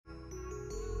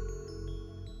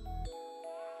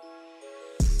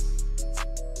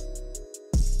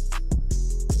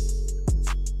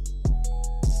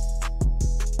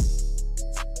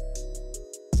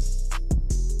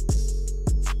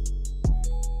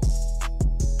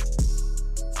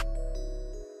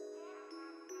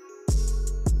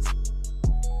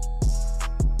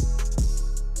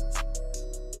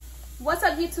What's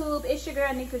up, YouTube? It's your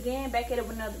girl Nick again, back at it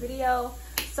with another video.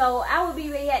 So I will be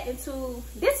reacting to,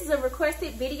 this is a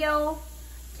requested video.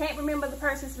 Can't remember the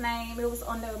person's name. It was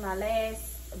under my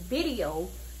last video.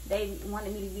 They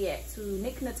wanted me to react to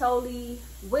NITTOLI,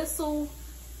 Whistle,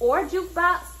 or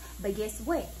Jukebox. But guess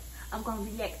what? I'm gonna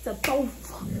react to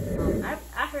both.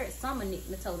 I heard some of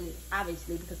NITTOLI,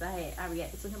 obviously, because I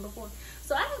reacted to him before.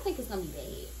 So I don't think it's gonna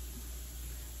be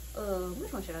bad.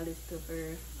 Which one should I listen to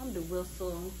first? I'm gonna do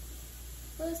Whistle.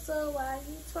 Whistle while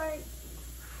you twerk.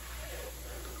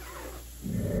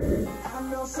 I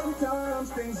know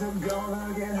sometimes things are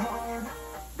gonna get hard,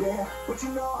 yeah, but you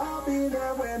know I'll be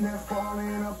there when they're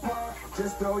falling apart.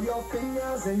 Just throw your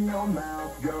fingers in your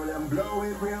mouth, girl, and blow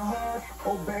it real hard.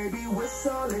 Oh baby,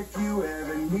 whistle if you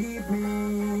ever need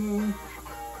me.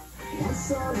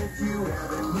 Whistle if you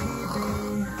ever need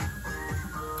me.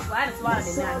 Why does water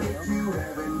whistle not if you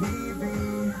ever need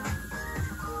me.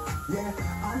 Yeah,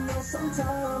 I know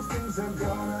sometimes things are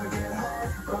gonna get hard,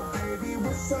 but baby,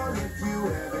 whistle if you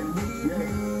ever need me.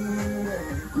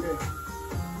 Yeah.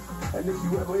 And if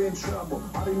you ever in trouble,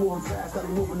 I'll be moving fast, I'll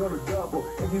be moving on the double.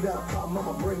 If you got a problem,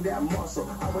 I'ma bring that muscle.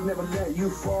 I would never let you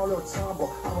fall or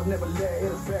tumble. I would never let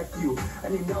it affect you.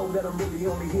 And you know that I'm really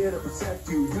only here to protect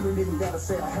you. You don't even gotta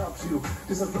say I helped you.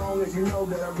 Just as long as you know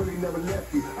that I really never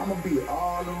left you. I'ma be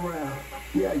all around.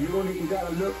 Yeah, you don't even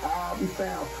gotta look, I'll be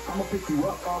found. I'ma pick you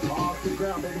up off the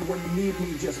ground. Baby, when you need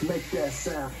me, just make that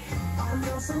sound. I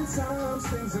know sometimes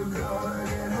things are gonna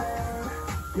get hard,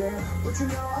 yeah, but you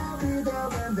know I'll be there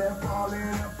when they're falling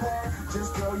apart.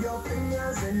 Just throw your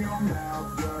fingers in your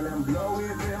mouth, girl, and blow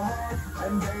it real hard.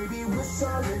 And baby,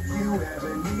 whistle if you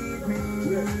ever need me.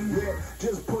 Yeah,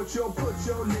 just put your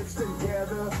lips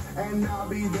together, and I'll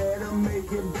be there to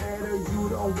make it better. You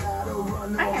don't gotta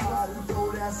run no harder.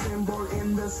 Throw that symbol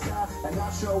in the sky, and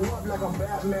I'll show up like I'm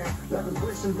Batman, like a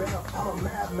Christian Bale. I'm a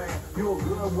madman. You're a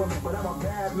good woman, but I'm a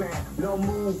bad man. No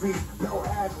movie, no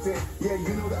acting. Yeah,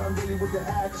 you know that I'm really with the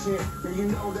action. Yeah, you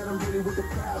know that I'm really with the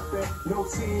clapping. No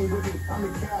team with me, I'm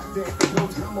the captain. No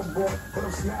drummer boy, but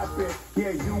I'm snapping.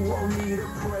 Yeah, you won't need a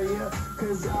prayer,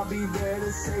 cause I'll be there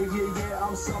to save you. Yeah,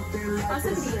 I'm something like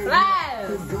a savior.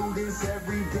 Could do this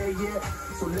every day, yeah.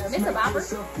 So let's make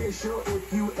this official.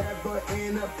 If you ever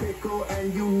in a pickle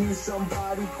and you need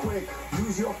somebody quick,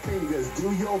 use your fingers,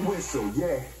 do your whistle,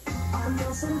 yeah. I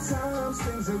know sometimes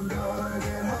things are gonna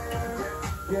get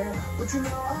hard, yeah, but you know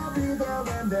I'll be there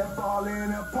when they're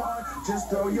falling apart. Just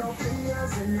throw your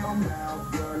fingers in your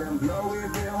mouth, girl, and blow it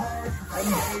real hard.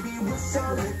 And baby,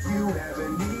 whistle if you ever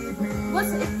need me.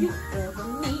 Whistle if you ever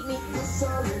need me.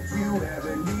 Whistle if you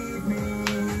ever need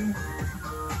me.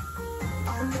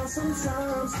 I know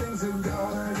sometimes things are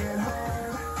gonna get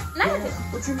hard, yeah,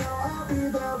 but you know I'll be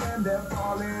there when they're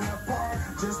falling apart.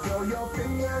 Just throw your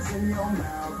fingers in your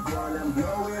mouth, girl, and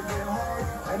blow it real hard.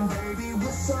 And baby,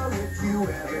 whistle if you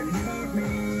ever need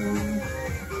me.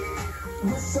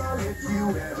 Whistle if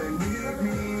you ever need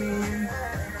me.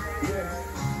 Yeah.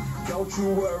 Don't you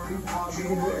worry, I'll be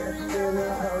there in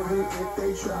a hurry. If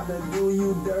they try to do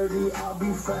you dirty, I'll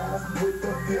be fast with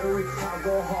the fury. I'll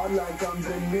go hard like I'm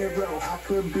De Niro. I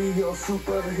could be your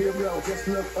superhero. Just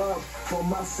look up for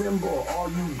my symbol. All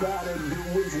you gotta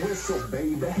do is whistle,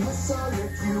 baby. Whistle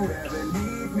if you ever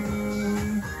need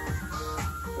me.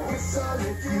 Whistle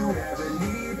if you ever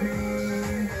need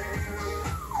me.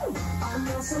 I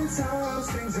know sometimes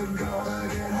things are gonna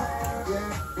get hard,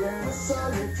 yeah.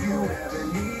 Whistle if you ever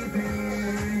need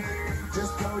me.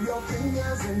 Just throw your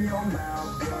fingers in your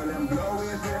mouth, girl, and blow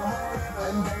it real hard.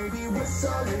 And baby,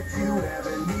 whistle if you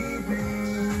ever need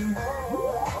me.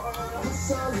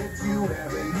 Whistle if you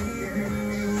ever need me.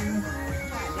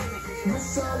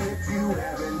 Whistle if you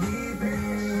ever need me.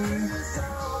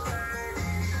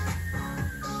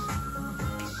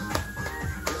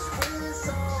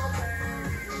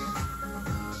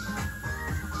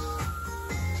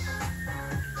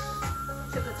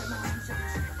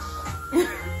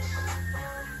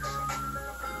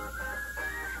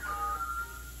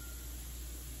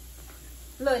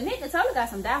 Look, NITTOLI got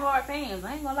some die-hard fans.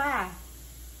 I ain't gonna lie.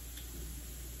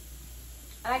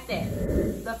 I like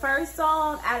that. The first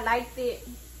song, I liked it.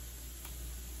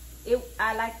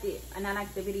 I liked it, and I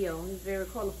liked the video. It's very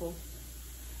colorful.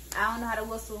 I don't know how to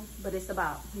whistle, but it's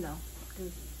about, you know,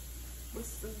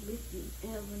 whistle if you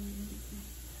ever need me.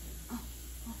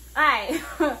 Alright.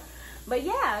 But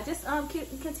yeah, just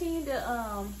continue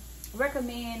to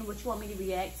recommend what you want me to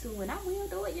react to, and I will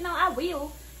do it. You know, I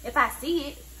will if I see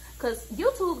it. Because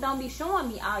YouTube don't be showing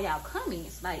me all y'all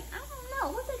comments. Like, I don't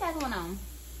know. What they got going on?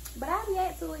 But I'll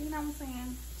react to it, you know what I'm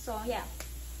saying? So, yeah.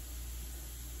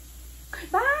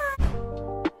 Bye.